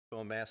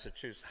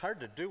Massachusetts.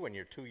 Hard to do when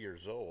you're 2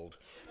 years old,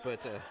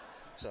 but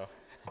so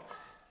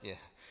yeah,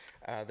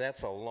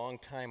 that's a long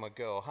time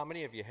ago. How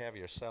many of you have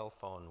your cell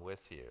phone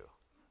with you?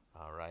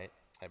 All right.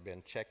 I've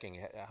been checking.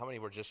 How many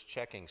were just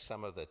checking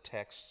some of the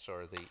texts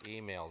or the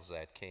emails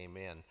that came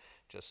in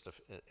just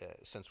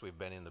since we've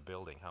been in the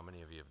building? How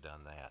many of you have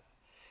done that?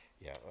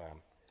 Yeah.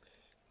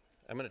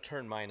 I'm going to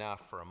turn mine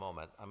off for a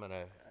moment. I'm going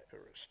to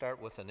start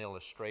with an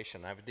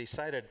illustration. I've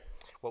decided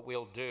what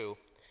we'll do.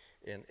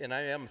 And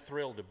I am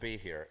thrilled to be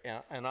here.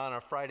 And on a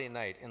Friday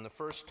night, in the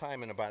first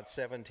time in about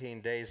 17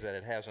 days that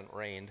it hasn't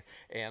rained,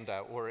 and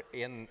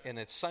and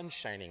it's sun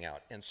shining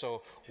out. And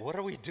so, what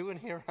are we doing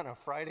here on a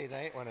Friday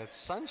night when it's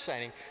sun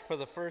shining for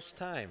the first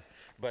time?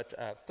 But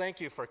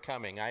thank you for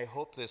coming. I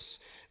hope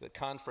the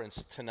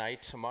conference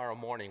tonight, tomorrow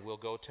morning, will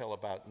go till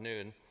about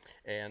noon.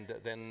 And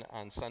then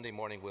on Sunday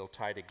morning, we'll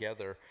tie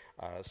together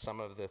some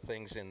of the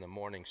things in the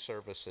morning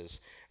services.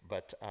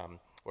 But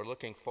we're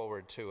looking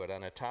forward to it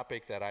on a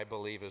topic that I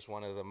believe is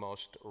one of the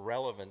most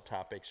relevant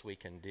topics we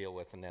can deal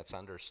with, and that's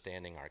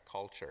understanding our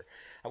culture.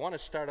 I want to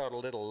start out a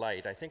little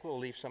light. I think we'll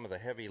leave some of the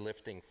heavy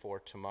lifting for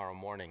tomorrow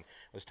morning.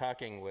 I was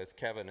talking with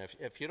Kevin.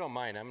 If you don't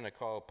mind, I'm going to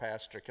call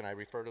Pastor. Can I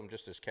refer to him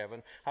just as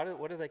Kevin?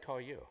 What do they call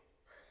you?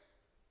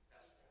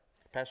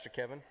 Pastor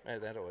Kevin?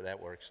 That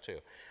works too.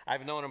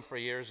 I've known him for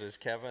years as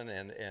Kevin,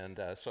 and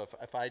so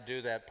if I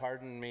do that,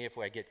 pardon me if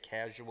I get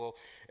casual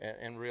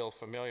and real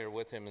familiar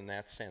with him in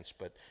that sense,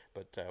 but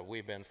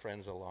we've been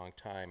friends a long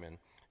time,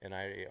 and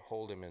I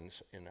hold him in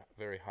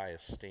very high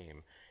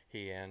esteem,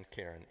 he and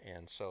Karen,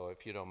 and so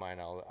if you don't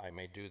mind, I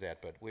may do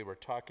that. But we were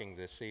talking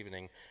this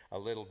evening a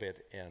little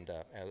bit and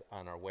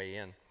on our way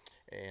in,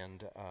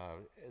 and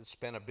it's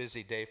been a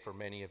busy day for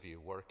many of you,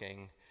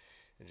 working,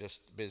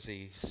 just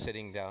busy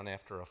sitting down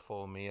after a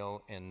full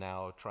meal and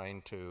now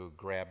trying to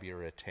grab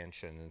your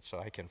attention, and so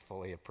I can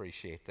fully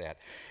appreciate that.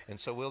 And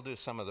so we'll do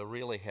some of the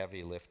really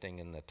heavy lifting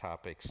in the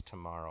topics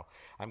tomorrow.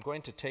 I'm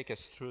going to take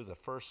us through the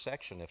first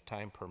section if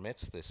time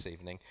permits this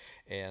evening,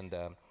 and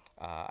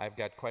I've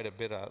got quite a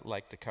bit I'd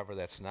like to cover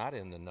that's not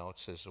in the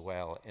notes as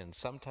well, and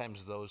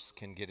sometimes those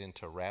can get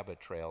into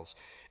rabbit trails.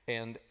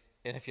 And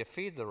if you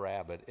feed the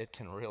rabbit, it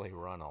can really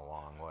run a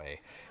long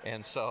way.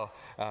 And so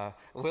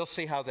we'll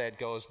see how that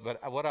goes.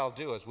 But what I'll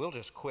do is we'll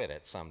just quit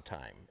at some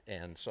time.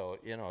 And so,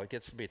 it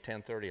gets to be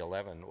 10:30,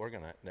 11. We're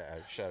going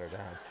to shut her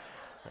down.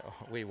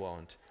 We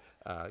won't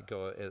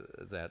go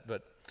that.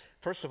 But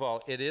first of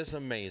all, it is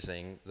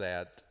amazing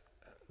that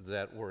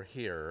we're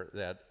here,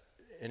 that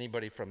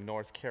anybody from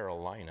North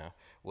Carolina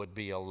would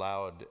be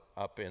allowed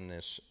up in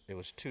this. It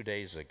was 2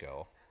 days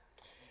ago.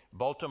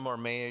 Baltimore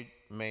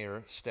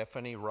Mayor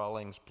Stephanie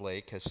Rawlings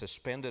Blake has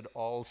suspended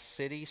all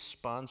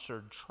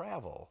city-sponsored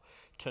travel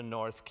to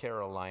North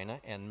Carolina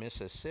and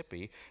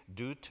Mississippi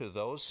due to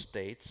those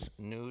states'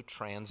 new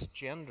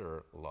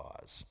transgender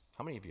laws.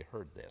 How many of you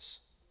heard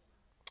this?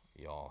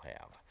 You all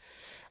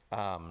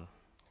have.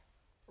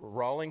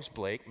 Rawlings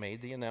Blake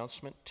made the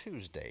announcement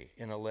Tuesday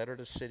in a letter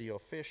to city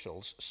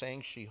officials,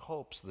 saying she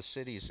hopes the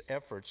city's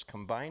efforts,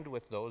 combined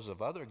with those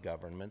of other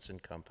governments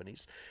and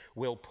companies,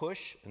 will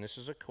push, and this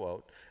is a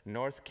quote,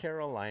 North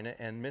Carolina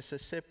and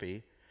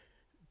Mississippi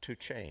to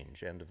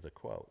change, end of the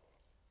quote.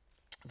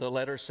 The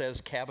letter says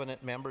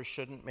cabinet members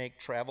shouldn't make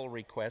travel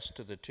requests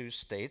to the two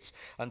states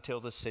until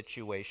the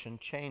situation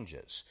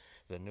changes.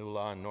 The new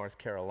law in North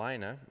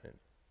Carolina,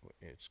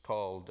 it's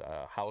called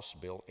House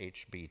Bill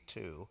HB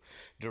 2,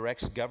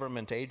 directs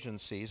government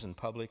agencies and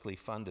publicly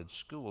funded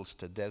schools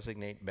to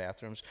designate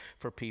bathrooms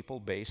for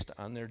people based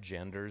on their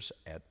genders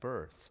at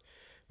birth.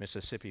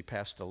 Mississippi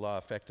passed a law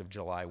effective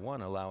July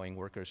 1 allowing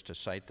workers to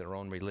cite their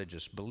own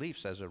religious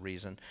beliefs as a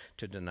reason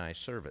to deny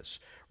service.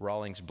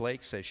 Rawlings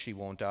Blake says she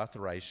won't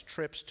authorize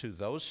trips to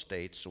those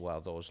states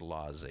while those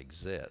laws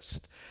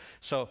exist.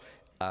 So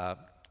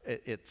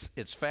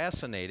it's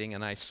fascinating,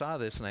 and I saw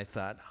this and I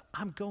thought,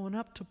 I'm going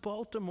up to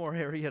Baltimore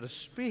area to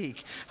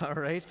speak, all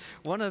right?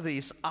 One of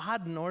these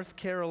odd North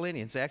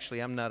Carolinians. Actually,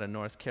 I'm not a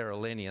North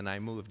Carolinian. I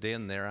moved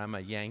in there. I'm a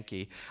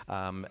Yankee,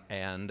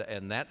 and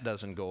that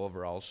doesn't go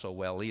over all so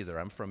well either.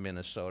 I'm from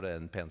Minnesota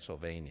and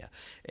Pennsylvania,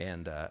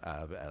 and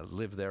I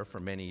lived there for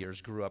many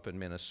years, grew up in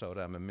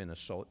Minnesota. I'm a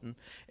Minnesotan,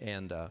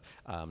 and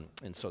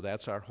so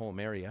that's our home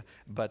area.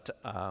 But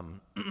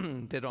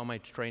did all my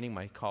training,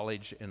 my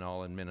college and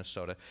all in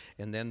Minnesota,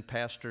 and then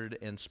pastored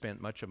and spent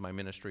much of my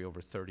ministry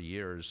over 30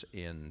 years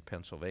in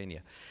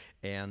Pennsylvania.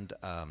 And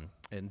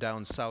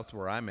down south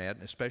where I'm at,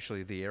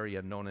 especially the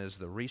area known as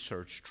the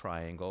Research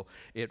Triangle,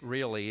 it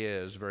really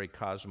is very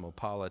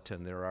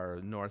cosmopolitan. There are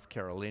North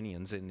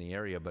Carolinians in the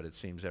area, but it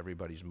seems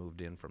everybody's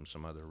moved in from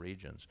some other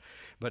regions.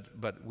 But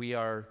we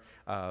are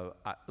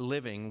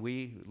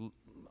we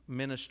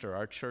minister,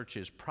 our church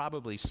is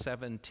probably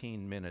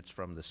 17 minutes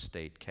from the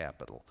state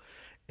capital.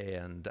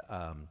 And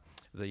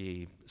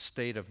the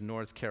state of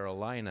North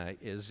Carolina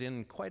is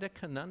in quite a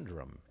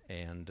conundrum,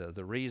 and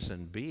the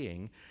reason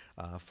being,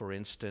 for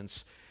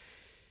instance,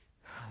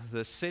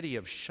 the city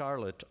of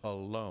Charlotte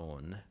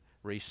alone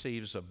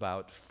receives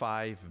about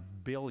 $5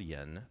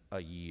 billion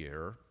a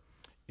year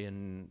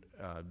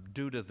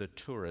due to the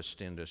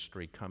tourist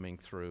industry coming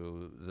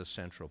through the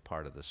central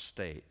part of the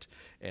state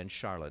and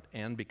Charlotte,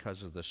 and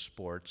because of the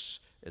sports,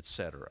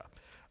 etc.,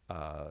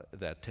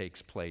 that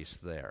takes place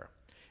there.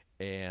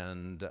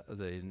 And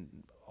the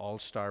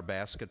All-Star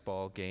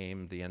basketball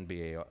game, the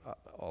NBA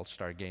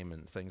All-Star game,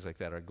 and things like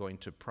that are going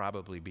to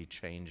probably be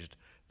changed.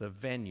 The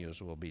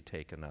venues will be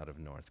taken out of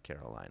North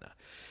Carolina.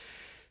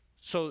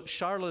 So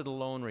Charlotte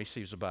alone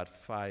receives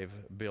about $5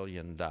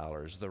 billion.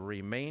 The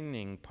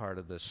remaining part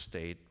of the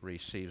state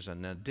receives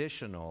an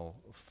additional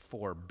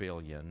 $4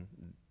 billion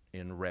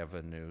in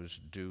revenues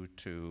due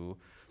to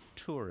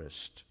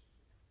tourist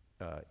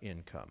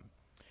income.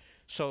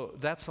 So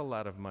that's a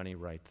lot of money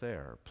right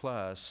there.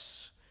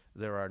 Plus,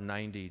 there are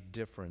 90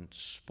 different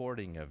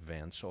sporting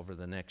events over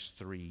the next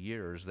 3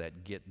 years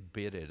that get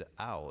bidded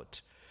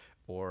out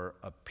or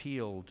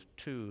appealed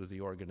to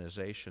the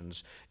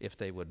organizations if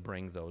they would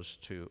bring those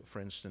to, for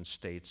instance,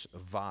 states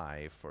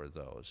vie for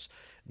those,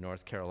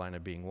 North Carolina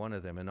being one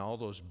of them. And all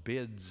those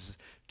bids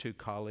to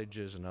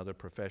colleges and other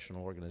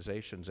professional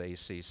organizations,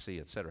 ACC,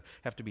 et cetera,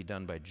 have to be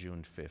done by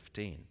June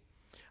 15.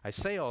 I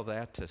say all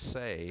that to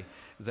say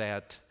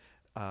that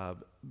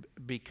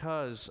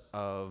because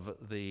of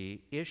the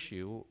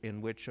issue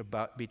in which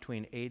about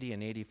between 80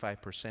 and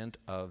 85%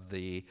 of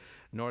the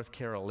North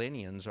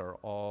Carolinians are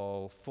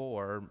all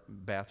for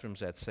bathrooms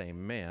that say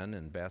men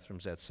and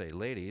bathrooms that say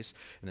ladies,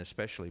 and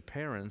especially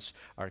parents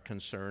are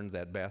concerned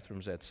that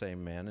bathrooms that say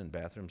men and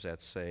bathrooms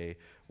that say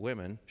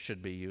women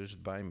should be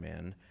used by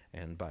men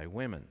and by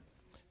women.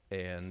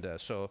 And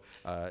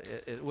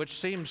which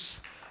seems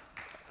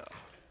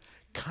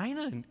kind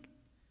of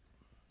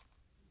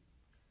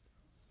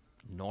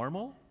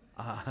normal,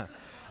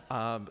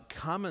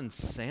 common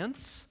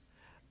sense,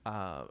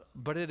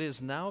 but it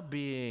is now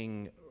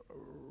being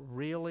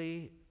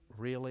really,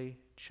 really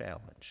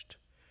challenged.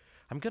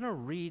 I'm going to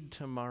read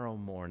tomorrow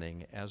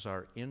morning as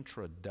our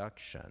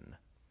introduction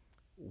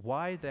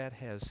why that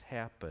has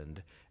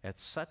happened at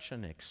such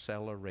an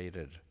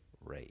accelerated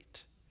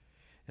rate.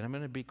 And I'm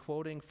going to be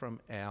quoting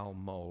from Al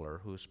Mohler,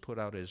 who's put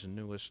out his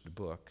newest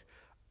book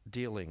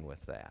dealing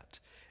with that.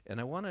 And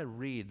I want to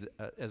read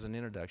as an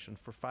introduction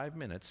for 5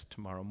 minutes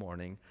tomorrow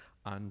morning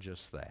on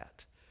just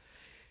that.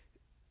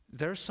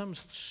 There's some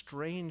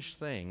strange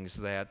things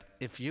that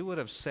if you would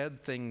have said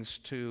things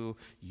to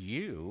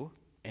you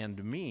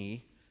and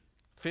me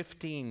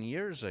 15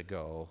 years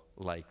ago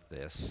like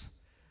this,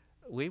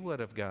 we would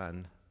have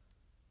gone,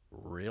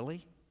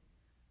 really?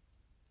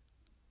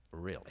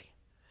 Really?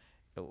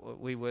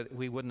 We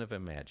wouldn't have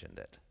imagined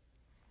it.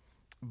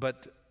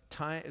 But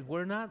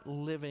we're not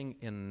living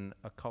in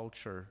a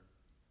culture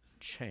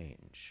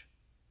change.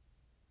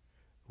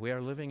 We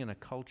are living in a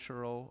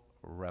cultural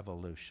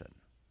revolution.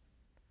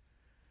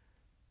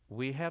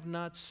 We have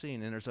not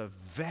seen, and there's a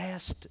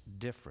vast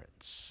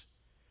difference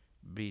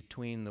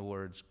between the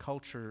words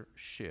culture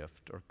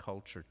shift or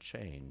culture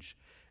change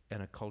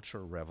and a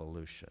cultural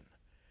revolution.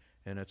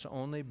 And it's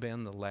only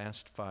been the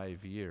last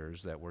 5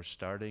 years that we're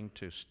starting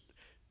to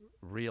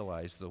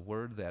realize the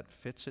word that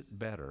fits it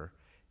better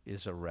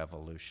is a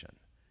revolution.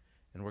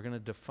 And we're going to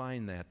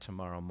define that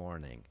tomorrow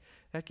morning.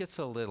 That gets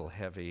a little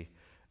heavy,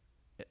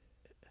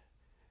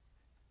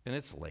 and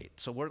it's late.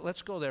 So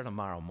let's go there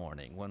tomorrow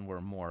morning when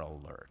we're more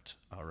alert,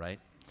 all right?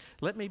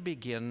 Let me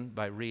begin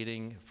by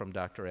reading from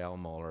Dr. Al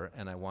Mohler,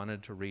 and I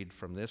wanted to read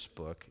from this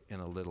book in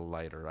a little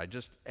lighter. I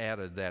just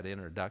added that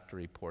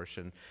introductory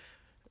portion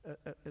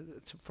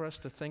for us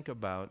to think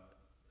about.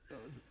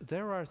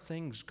 There are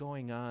things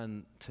going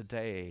on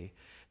today,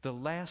 the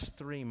last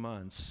 3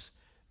 months,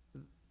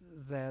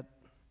 that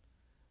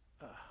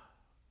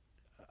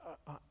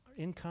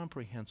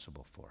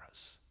incomprehensible for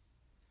us.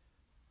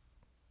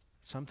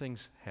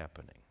 Something's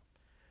happening.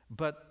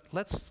 But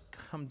let's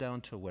come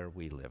down to where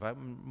we live.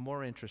 I'm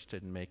more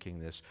interested in making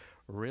this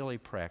really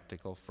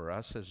practical for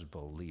us as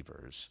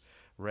believers,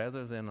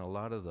 rather than a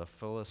lot of the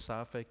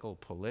philosophical,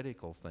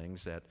 political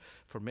things that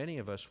for many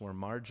of us were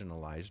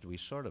marginalized. We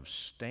sort of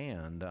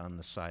stand on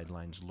the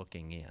sidelines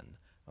looking in,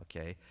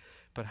 okay?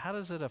 But how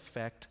does it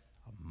affect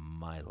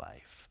my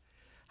life?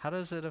 How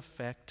does it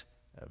affect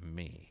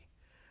me?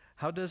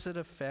 How does it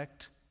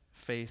affect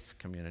Faith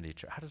Community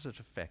Church? How does it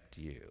affect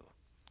you?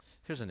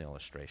 Here's an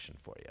illustration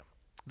for you.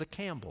 The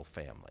Campbell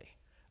family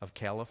of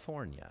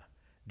California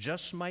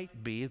just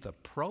might be the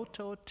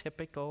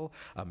prototypical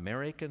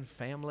American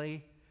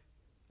family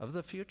of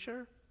the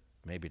future,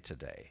 maybe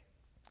today.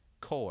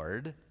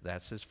 Cord,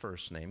 that's his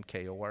first name,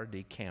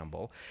 K-O-R-D,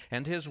 Campbell,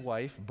 and his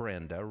wife,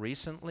 Brenda,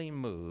 recently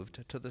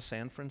moved to the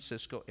San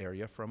Francisco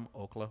area from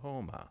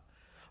Oklahoma,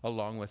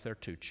 along with their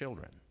 2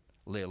 children.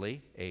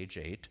 Lily, age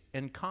 8,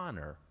 and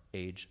Connor,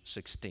 age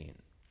 16.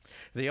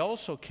 They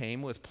also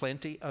came with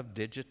plenty of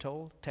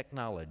digital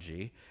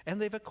technology,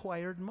 and they've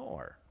acquired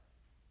more.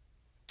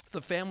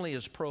 The family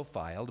is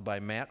profiled by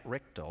Matt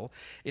Richtel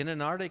in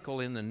an article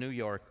in the New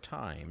York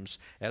Times.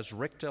 As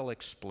Richtel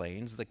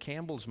explains, the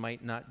Campbells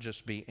might not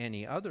just be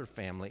any other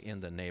family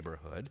in the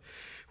neighborhood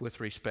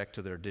with respect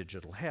to their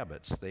digital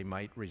habits. They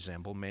might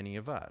resemble many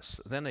of us.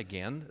 Then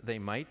again, they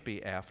might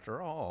be,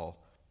 after all,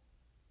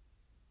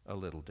 a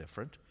little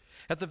different.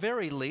 At the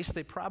very least,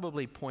 they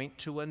probably point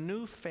to a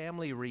new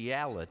family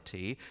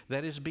reality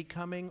that is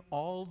becoming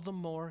all the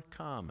more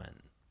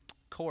common.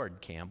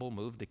 Cord Campbell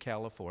moved to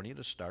California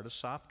to start a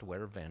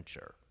software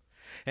venture.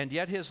 And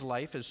yet his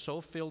life is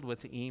so filled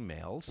with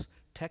emails,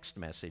 text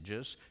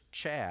messages,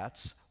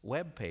 chats,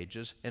 web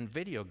pages, and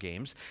video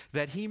games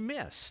that he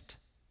missed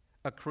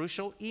a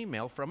crucial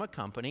email from a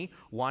company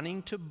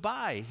wanting to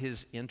buy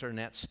his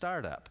internet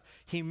startup.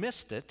 He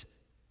missed it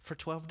for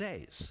 12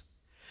 days.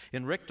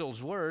 In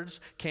Richtel's words,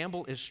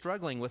 Campbell is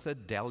struggling with a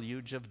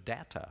deluge of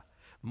data.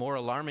 More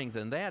alarming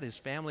than that, his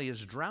family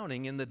is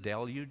drowning in the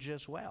deluge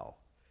as well.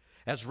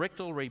 As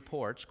Richtel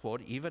reports,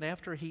 quote, even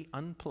after he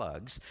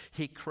unplugs,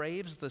 he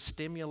craves the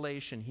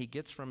stimulation he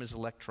gets from his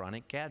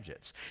electronic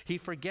gadgets. He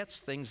forgets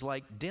things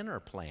like dinner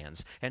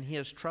plans, and he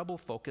has trouble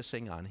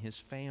focusing on his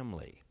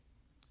family.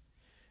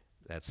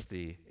 That's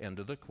the end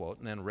of the quote.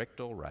 And then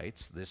Richtel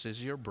writes, this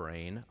is your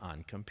brain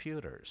on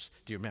computers.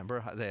 Do you remember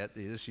how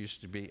this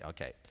used to be?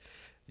 Okay.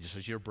 This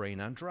is your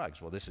brain on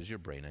drugs. Well, this is your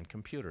brain on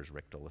computers,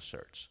 Richtel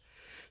asserts.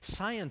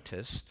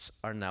 Scientists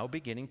are now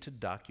beginning to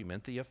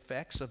document the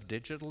effects of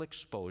digital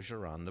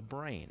exposure on the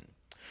brain.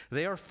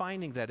 They are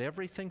finding that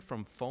everything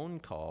from phone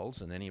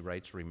calls, and then he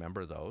writes,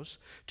 remember those,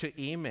 to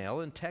email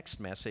and text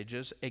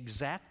messages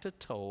exact a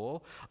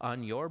toll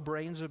on your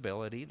brain's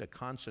ability to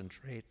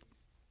concentrate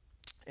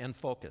and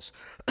focus.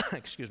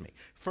 Excuse me.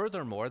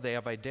 Furthermore, they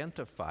have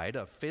identified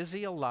a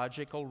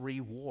physiological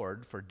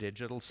reward for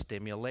digital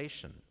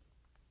stimulation.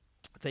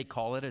 They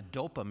call it a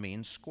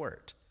dopamine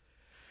squirt.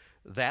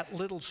 That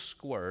little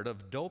squirt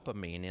of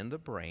dopamine in the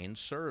brain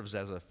serves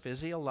as a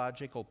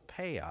physiological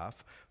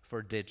payoff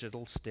for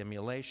digital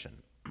stimulation,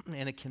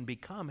 and it can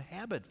become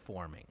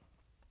habit-forming.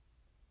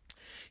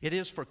 It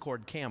is for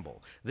Cord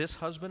Campbell. This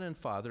husband and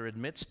father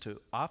admits to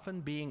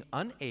often being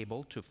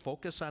unable to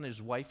focus on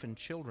his wife and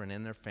children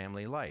in their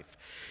family life.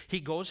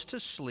 He goes to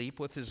sleep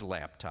with his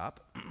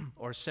laptop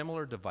or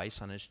similar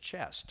device on his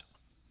chest.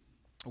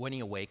 When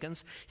he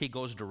awakens, he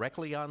goes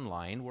directly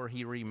online where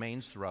he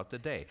remains throughout the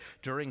day.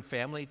 During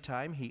family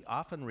time, he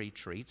often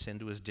retreats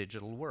into his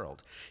digital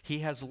world. He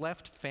has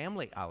left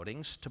family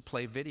outings to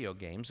play video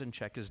games and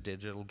check his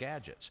digital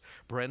gadgets.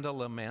 Brenda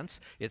laments,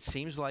 it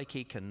seems like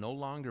he can no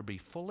longer be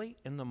fully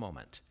in the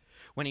moment.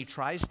 When he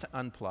tries to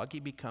unplug, he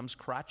becomes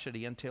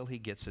crotchety until he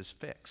gets his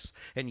fix.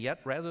 And yet,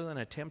 rather than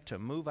attempt to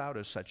move out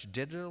of such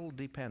digital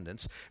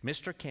dependence,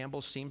 Mr.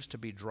 Campbell seems to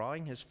be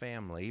drawing his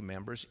family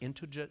members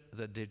into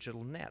the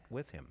digital net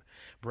with him.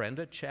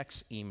 Brenda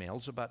checks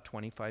emails about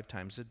 25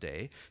 times a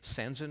day,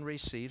 sends and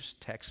receives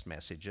text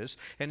messages,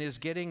 and is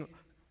getting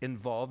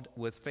involved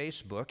with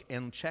Facebook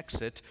and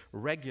checks it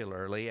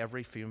regularly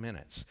every few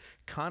minutes.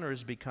 Connor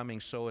is becoming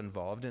so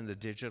involved in the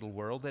digital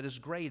world that his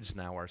grades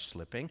now are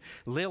slipping.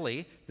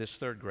 Lily, this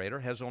third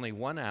grader, has only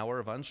 1 hour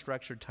of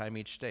unstructured time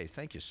each day.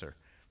 Thank you, sir.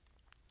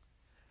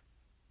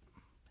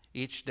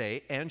 Each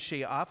day, and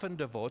she often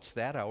devotes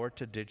that hour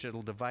to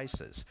digital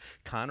devices.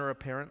 Connor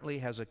apparently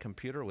has a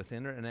computer with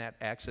internet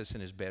access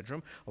in his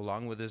bedroom,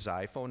 along with his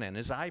iPhone and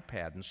his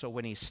iPad. And so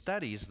when he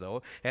studies,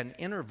 though, an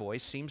inner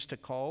voice seems to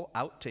call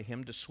out to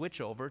him to switch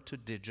over to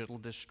digital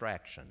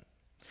distraction.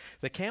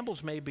 The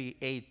Campbells may be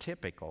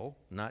atypical,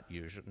 not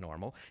usual,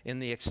 normal, in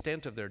the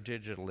extent of their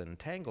digital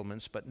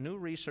entanglements, but new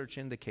research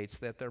indicates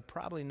that they're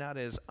probably not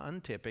as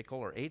untypical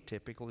or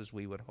atypical as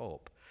we would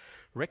hope.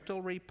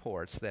 Richtel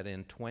reports that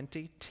in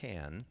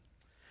 2010,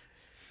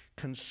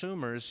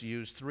 consumers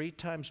use 3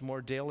 times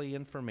more daily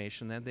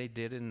information than they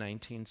did in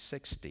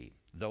 1960.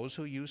 Those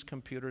who use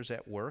computers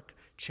at work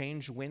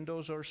change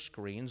windows or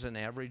screens an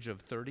average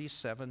of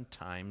 37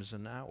 times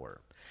an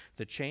hour.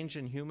 The change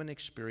in human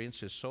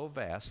experience is so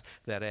vast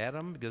that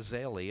Adam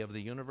Gazzaley of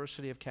the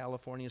University of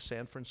California,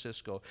 San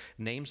Francisco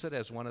names it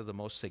as one of the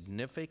most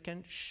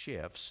significant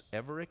shifts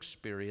ever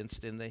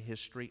experienced in the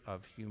history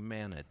of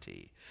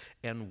humanity,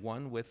 and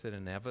one with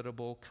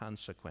inevitable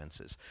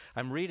consequences.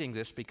 I'm reading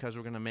this because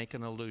we're going to make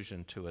an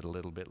allusion to it a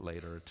little bit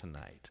later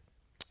tonight.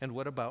 And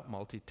what about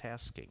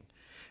multitasking?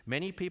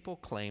 Many people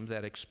claim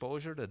that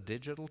exposure to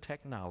digital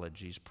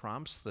technologies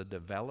prompts the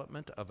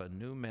development of a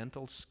new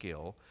mental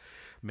skill,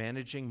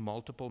 managing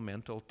multiple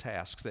mental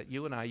tasks, that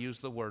you and I use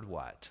the word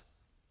what?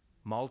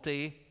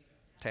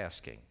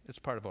 Multitasking. It's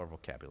part of our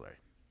vocabulary.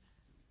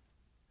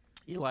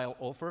 Eli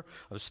Ofer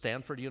of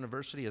Stanford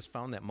University has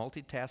found that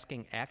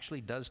multitasking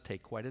actually does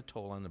take quite a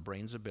toll on the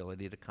brain's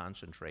ability to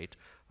concentrate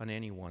on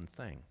any one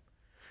thing.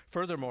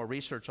 Furthermore,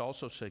 research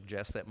also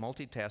suggests that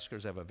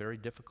multitaskers have a very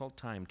difficult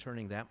time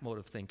turning that mode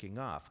of thinking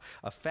off,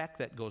 a fact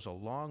that goes a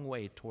long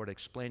way toward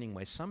explaining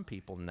why some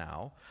people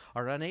now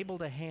are unable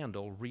to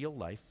handle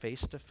real-life,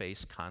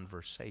 face-to-face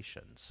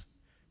conversations.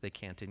 They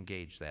can't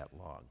engage that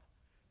long.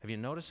 Have you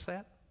noticed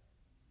that?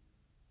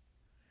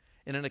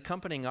 In an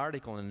accompanying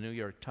article in the New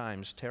York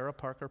Times, Tara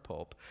Parker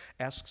Pope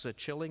asks a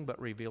chilling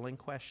but revealing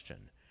question.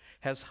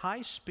 Has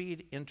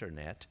high-speed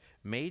internet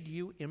made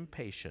you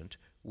impatient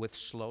with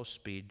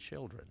slow-speed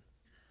children?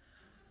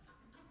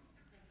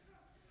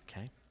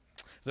 Okay.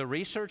 The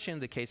research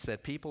indicates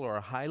that people who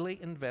are highly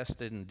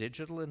invested in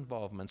digital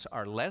involvements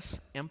are less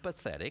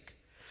empathetic,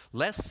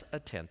 less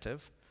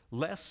attentive,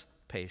 less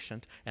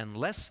patient, and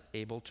less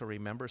able to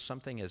remember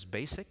something as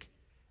basic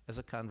as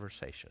a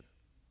conversation.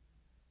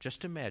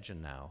 Just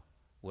imagine now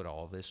what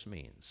all this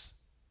means.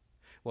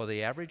 Well,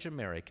 the average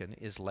American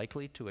is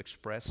likely to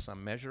express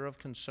some measure of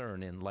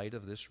concern in light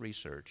of this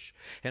research.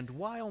 And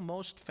while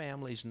most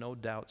families no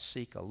doubt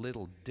seek are a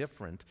little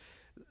different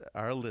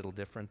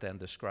than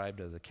described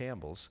of the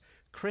Campbells,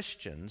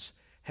 Christians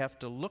have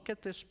to look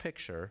at this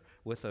picture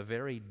with a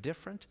very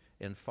different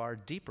and far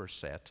deeper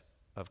set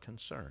of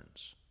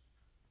concerns.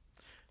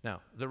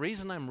 Now, the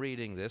reason I'm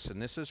reading this,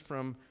 and this is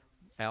from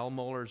Al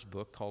Mohler's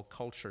book called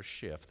Culture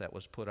Shift that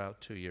was put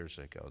out 2 years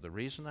ago. The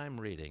reason I'm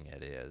reading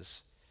it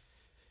is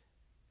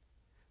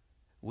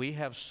we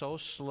have so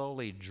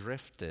slowly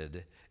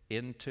drifted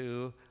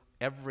into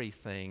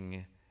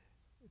everything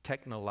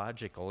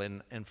technological,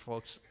 and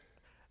folks,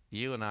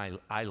 you and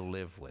I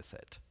live with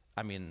it.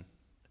 I mean,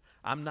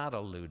 I'm not a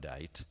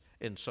Luddite,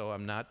 and so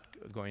I'm not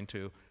going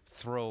to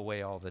throw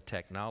away all the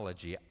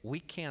technology. We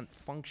can't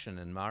function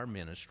in our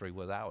ministry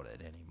without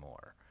it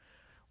anymore.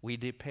 We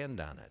depend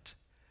on it.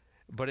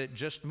 But it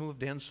just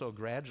moved in so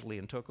gradually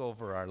and took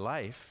over our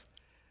life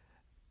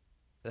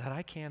that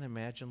I can't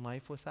imagine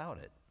life without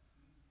it.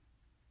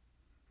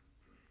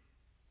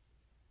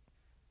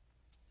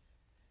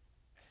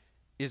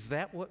 Is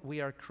that what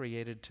we are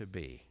created to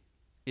be?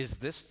 Is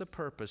this the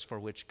purpose for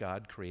which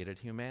God created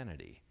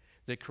humanity?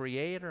 The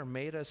Creator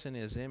made us in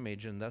His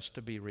image and thus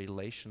to be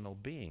relational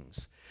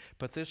beings.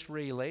 But this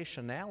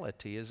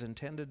relationality is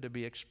intended to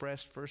be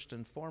expressed first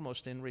and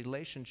foremost in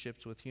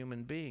relationships with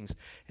human beings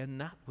and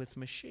not with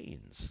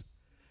machines.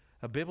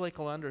 A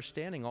biblical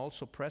understanding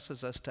also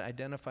presses us to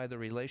identify the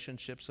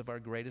relationships of our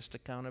greatest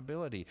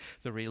accountability,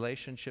 the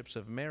relationships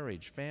of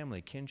marriage,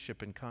 family,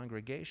 kinship, and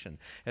congregation,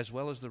 as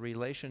well as the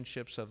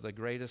relationships of the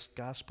greatest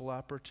gospel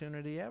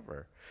opportunity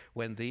ever.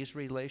 When these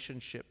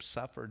relationships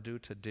suffer due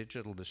to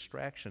digital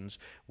distractions,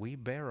 we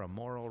bear a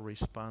moral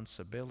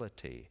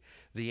responsibility.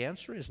 The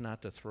answer is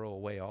not to throw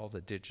away all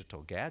the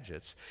digital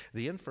gadgets.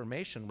 The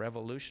information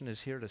revolution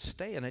is here to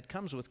stay, and it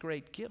comes with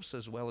great gifts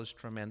as well as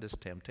tremendous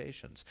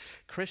temptations.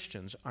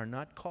 Christians are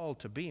not called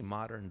to be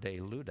modern-day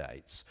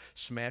Luddites,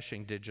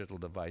 smashing digital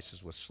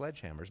devices with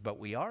sledgehammers, but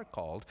we are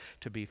called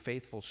to be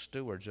faithful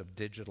stewards of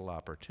digital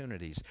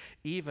opportunities,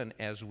 even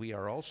as we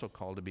are also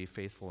called to be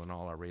faithful in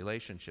all our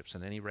relationships.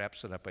 And then he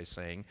wraps it up by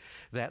saying,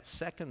 that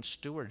second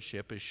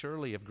stewardship is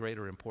surely of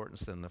greater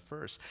importance than the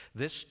first.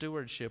 This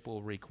stewardship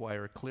will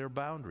require clear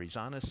boundaries,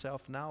 honest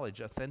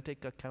self-knowledge,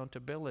 authentic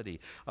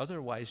accountability.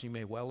 Otherwise, you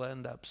may well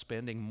end up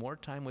spending more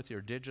time with your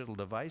digital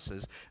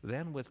devices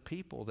than with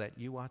people that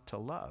you ought to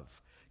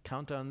love.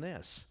 Count on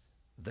this,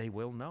 they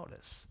will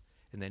notice.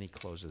 And then he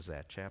closes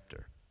that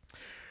chapter.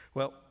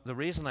 Well, the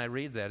reason I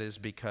read that is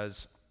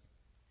because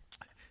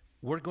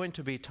we're going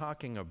to be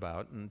talking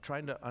about and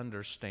trying to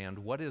understand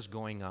what is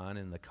going on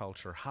in the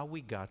culture, how we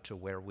got to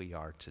where we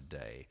are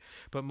today.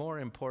 But more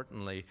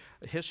importantly,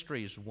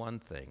 history is one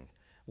thing.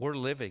 We're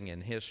living in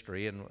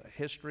history, and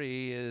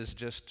history is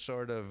just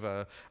sort of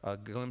a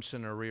glimpse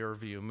in a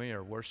rear-view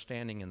mirror. We're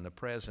standing in the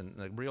present.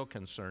 The real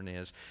concern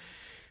is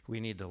we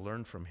need to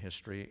learn from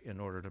history in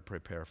order to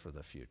prepare for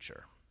the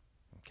future.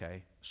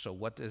 Okay? So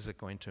what is it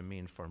going to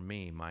mean for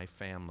me, my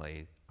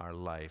family, our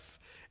life?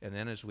 And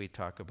then as we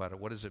talk about it,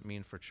 what does it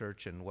mean for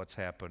church and what's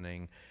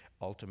happening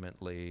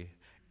ultimately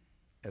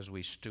as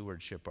we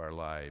stewardship our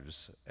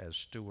lives as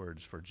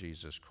stewards for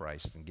Jesus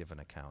Christ and give an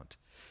account?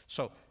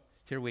 So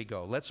here we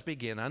go. Let's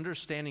begin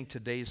understanding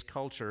today's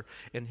culture.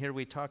 And here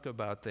we talk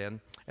about then,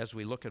 as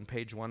we look on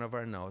page 1 of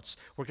our notes,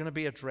 we're going to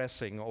be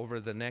addressing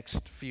over the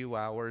next few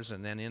hours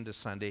and then into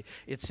Sunday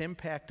its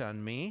impact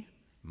on me,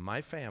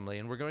 my family,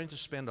 and we're going to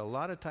spend a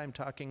lot of time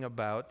talking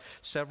about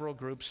several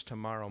groups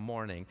tomorrow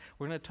morning.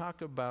 We're going to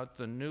talk about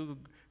the new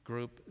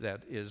group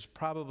that is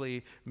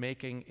probably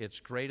making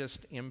its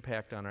greatest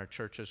impact on our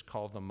churches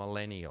called the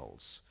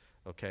millennials,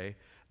 okay?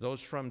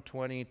 Those from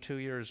 22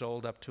 years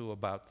old up to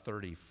about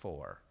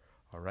 34.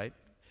 All right?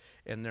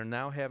 And they're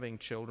now having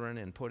children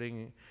and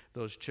putting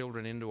those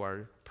children into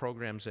our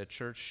programs at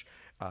church,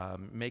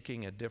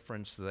 making a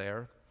difference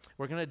there.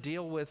 We're going to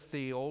deal with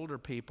the older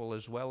people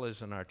as well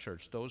as in our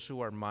church, those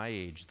who are my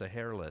age, the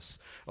hairless.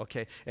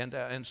 Okay?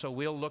 And so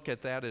we'll look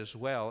at that as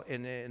well.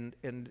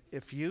 And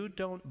if you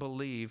don't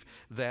believe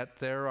that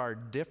there are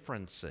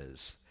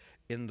differences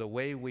in the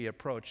way we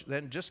approach,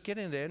 then just get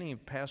into any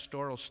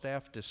pastoral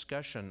staff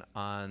discussion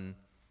on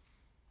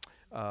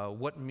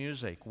what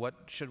music, what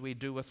should we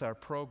do with our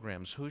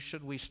programs, who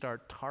should we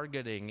start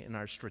targeting in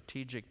our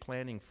strategic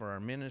planning for our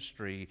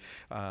ministry,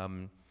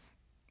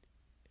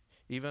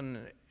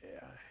 even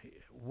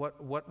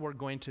what we're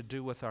going to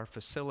do with our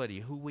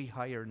facility, who we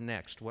hire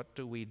next, what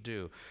do we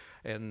do,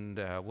 and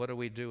what do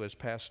we do as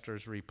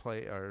pastors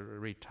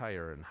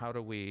retire, and how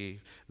do we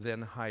then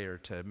hire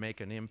to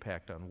make an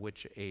impact on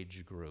which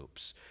age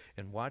groups,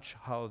 and watch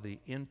how the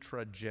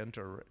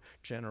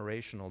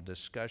intra-generational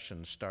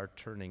discussions start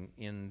turning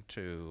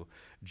into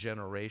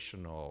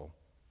generational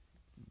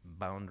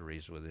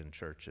boundaries within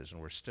churches, and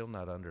we're still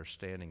not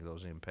understanding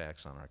those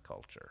impacts on our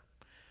culture.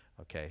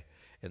 Okay?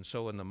 And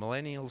so when the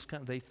millennials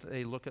come,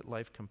 they look at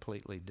life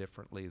completely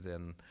differently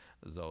than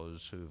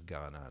those who've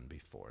gone on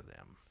before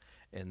them.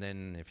 And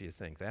then if you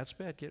think that's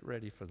bad, get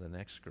ready for the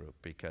next group,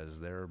 because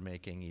they're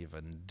making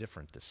even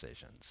different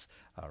decisions,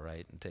 all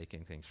right, and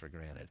taking things for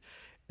granted.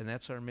 And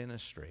that's our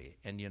ministry.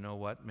 And you know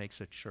what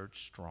makes a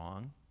church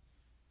strong?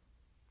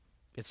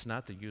 It's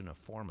not the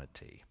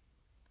uniformity.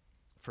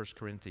 1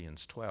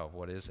 Corinthians 12,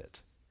 what is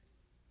it?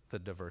 The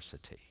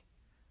diversity,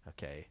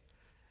 okay?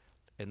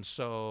 And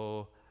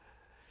so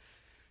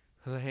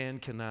the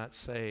hand cannot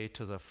say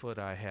to the foot,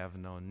 I have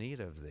no need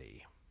of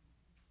thee,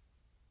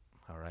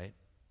 all right?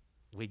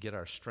 We get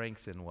our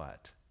strength in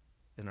what?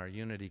 And our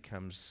unity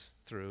comes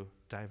through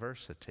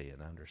diversity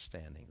and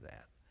understanding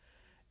that.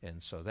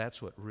 And so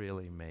that's what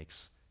really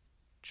makes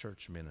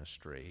church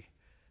ministry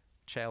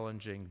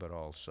challenging, but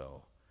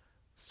also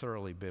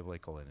thoroughly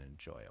biblical and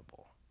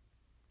enjoyable.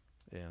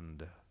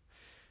 And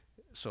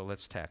so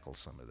let's tackle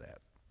some of that.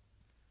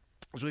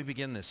 As we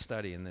begin this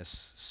study in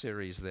this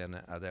series then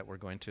that we're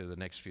going to the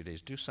next few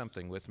days, do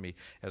something with me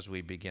as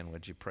we begin.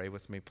 Would you pray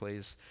with me,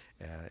 please,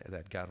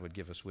 that God would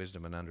give us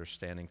wisdom and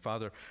understanding.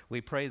 Father,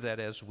 we pray that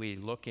as we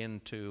look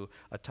into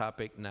a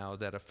topic now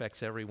that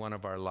affects every one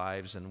of our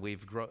lives, and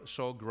we've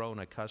so grown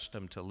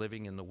accustomed to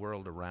living in the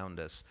world around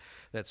us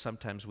that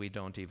sometimes we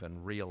don't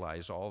even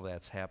realize all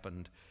that's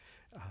happened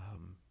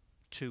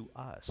to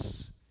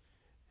us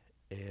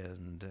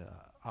and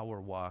our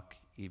walk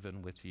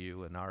even with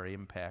you and our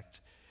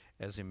impact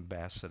as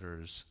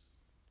ambassadors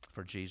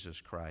for Jesus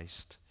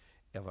Christ,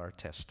 of our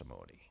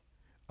testimony,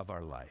 of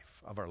our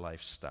life, of our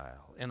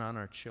lifestyle, and on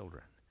our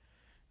children.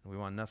 And we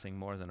want nothing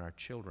more than our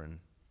children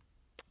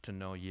to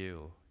know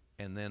you,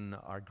 and then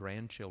our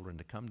grandchildren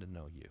to come to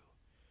know you.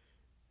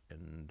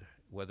 And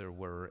whether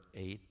we're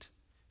 8,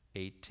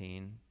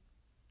 18,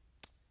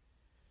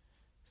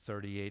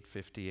 38,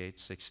 58,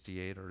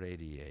 68, or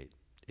 88,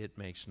 it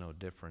makes no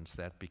difference.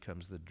 That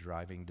becomes the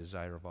driving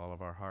desire of all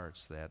of our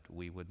hearts, that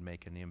we would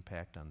make an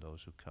impact on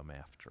those who come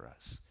after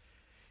us.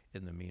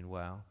 In the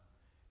meanwhile,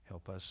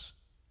 help us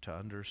to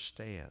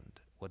understand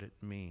what it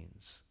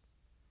means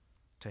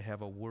to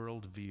have a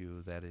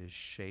worldview that is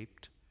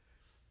shaped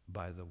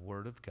by the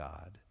Word of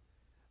God,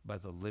 by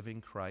the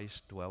living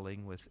Christ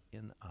dwelling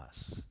within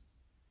us,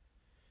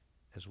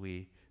 as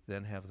we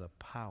then have the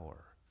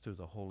power through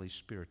the Holy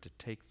Spirit to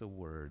take the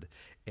Word,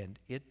 and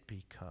it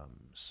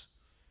becomes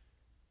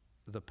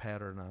the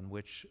pattern on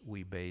which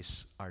we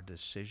base our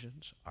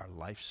decisions, our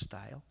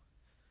lifestyle,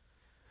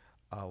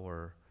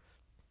 our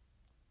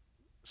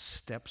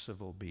steps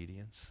of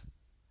obedience,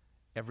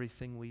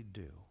 everything we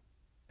do,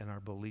 and our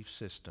belief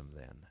system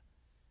then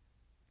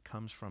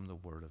comes from the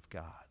Word of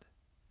God.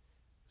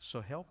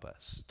 So help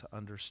us to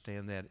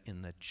understand that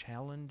in the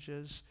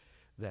challenges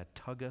that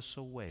tug us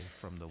away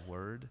from the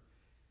Word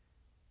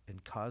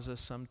and cause us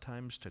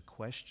sometimes to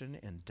question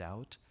and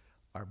doubt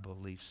our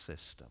belief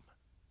system,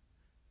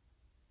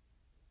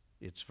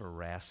 its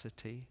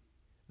veracity,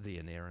 the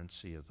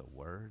inerrancy of the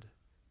Word,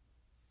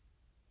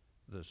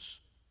 this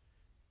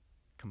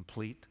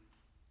complete,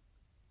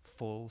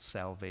 full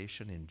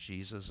salvation in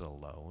Jesus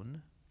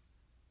alone.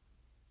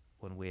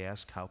 When we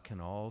ask, how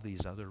can all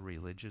these other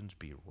religions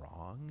be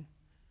wrong?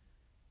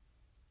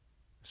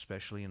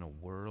 Especially in a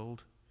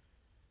world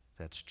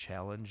that's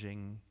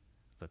challenging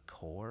the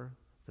core,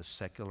 the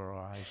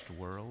secularized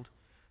world,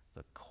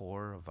 the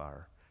core of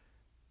our,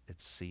 it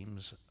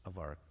seems, of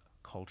our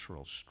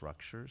cultural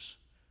structures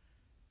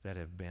that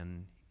have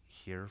been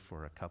here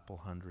for a couple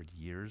hundred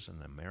years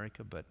in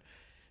America, but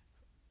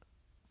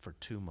for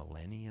 2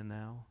 millennia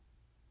now.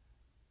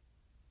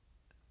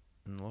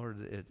 And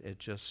Lord, it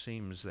just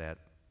seems that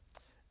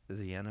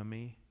the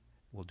enemy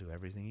will do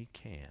everything he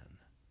can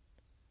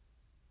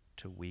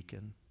to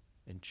weaken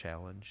and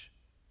challenge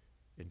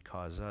and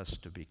cause us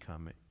to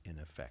become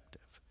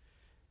ineffective.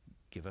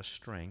 Give us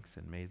strength,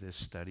 and may this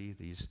study,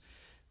 these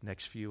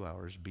next few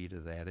hours, be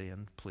to that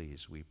end.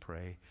 Please, we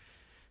pray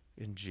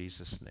in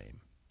Jesus' name.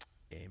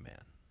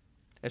 Amen.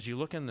 As you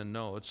look in the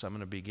notes, I'm going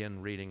to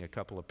begin reading a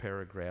couple of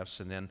paragraphs,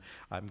 and then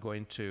I'm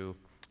going to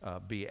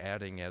be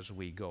adding as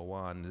we go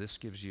on. This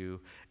gives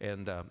you,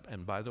 and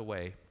by the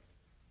way,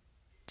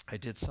 I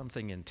did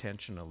something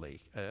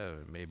intentionally.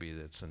 Maybe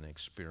it's an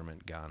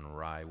experiment gone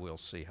awry. We'll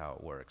see how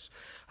it works.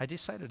 I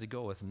decided to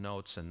go with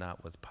notes and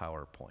not with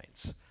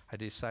PowerPoints. I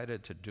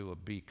decided to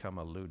become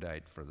a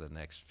Luddite for the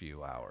next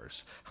few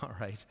hours, all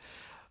right?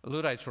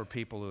 Luddites were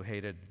people who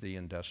hated the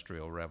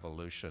Industrial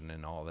Revolution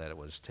and all that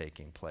was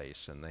taking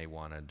place, and they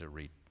wanted to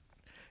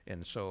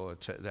and so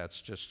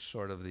that's just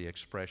sort of the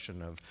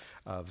expression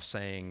of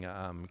saying,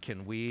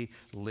 can we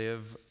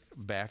live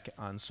back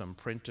on some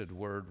printed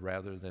word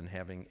rather than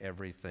having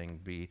everything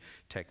be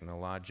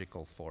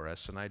technological for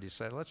us? And I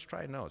decided, let's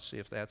try notes, see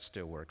if that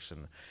still works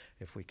and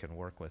if we can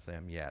work with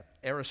them yet.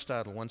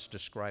 Aristotle once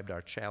described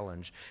our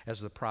challenge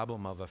as the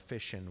problem of a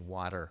fish in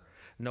water.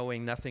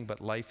 Knowing nothing but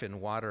life in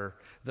water,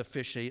 the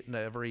fish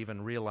never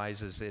even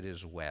realizes it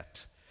is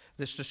wet.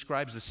 This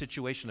describes the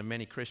situation of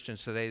many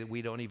Christians today, that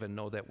we don't even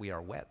know that we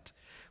are wet.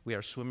 We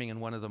are swimming in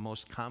one of the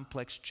most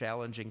complex,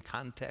 challenging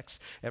contexts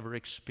ever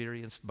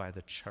experienced by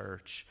the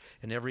church.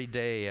 And every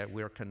day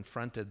we're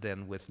confronted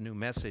then with new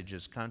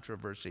messages,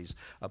 controversies,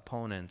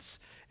 opponents,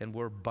 and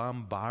we're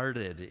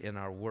bombarded in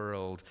our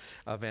world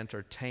of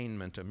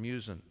entertainment,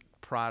 amusement,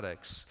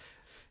 products,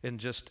 and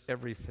just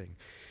everything.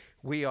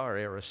 We are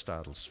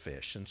Aristotle's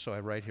fish, and so I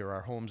write here, our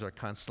homes are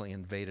constantly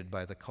invaded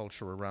by the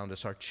culture around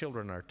us. Our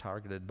children are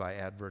targeted by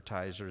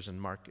advertisers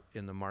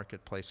in the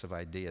marketplace of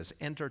ideas.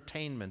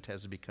 Entertainment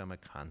has become a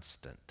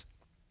constant.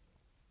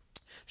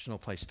 There's no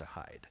place to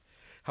hide.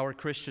 How are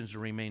Christians to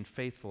remain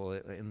faithful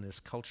in this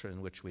culture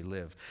in which we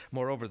live?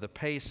 Moreover, the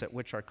pace at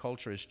which our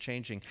culture is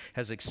changing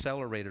has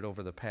accelerated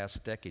over the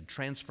past decade.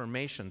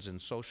 Transformations in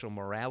social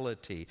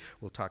morality,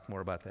 we'll talk more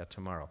about that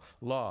tomorrow.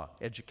 Law,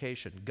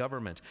 education,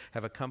 government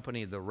have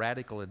accompanied the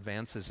radical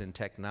advances in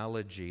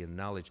technology and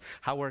knowledge.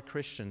 How are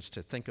Christians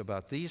to think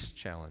about these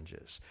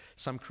challenges?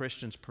 Some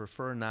Christians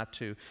prefer not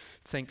to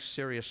think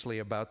seriously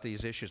about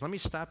these issues. Let me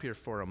stop here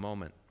for a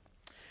moment.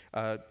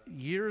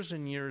 Years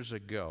and years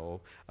ago,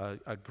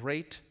 a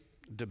great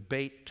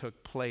debate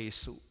took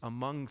place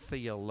among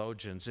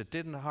theologians. It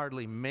didn't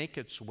hardly make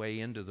its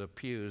way into the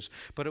pews,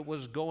 but it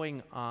was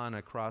going on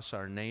across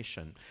our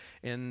nation.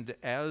 And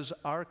as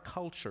our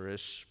culture,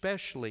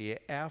 especially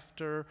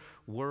after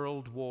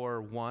World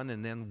War I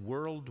and then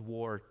World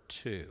War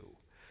II,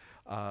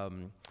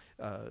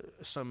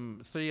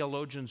 some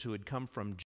theologians who had come from